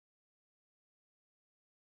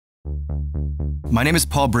My name is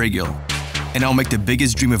Paul Bragiel, and I'll make the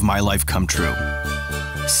biggest dream of my life come true.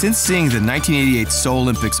 Since seeing the 1988 Seoul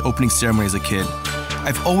Olympics opening ceremony as a kid,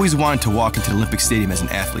 I've always wanted to walk into the Olympic Stadium as an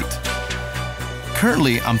athlete.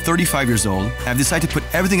 Currently, I'm 35 years old, and I've decided to put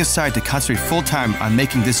everything aside to concentrate full-time on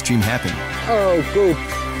making this dream happen. Oh, good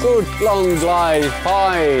long glide,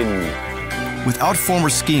 fine. Without former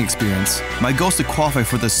skiing experience, my goal is to qualify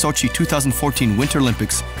for the Sochi 2014 Winter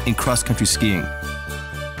Olympics in cross-country skiing.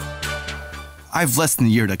 I've less than a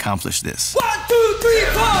year to accomplish this. 1, 2, 3,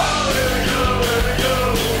 4!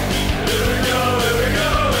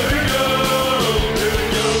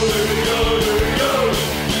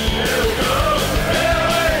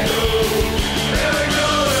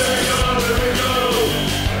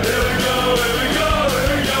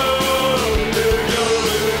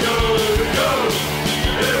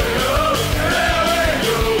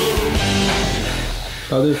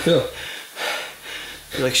 How did it feel?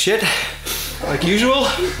 Like shit, like usual,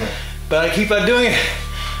 but I keep on doing it.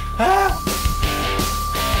 Ah.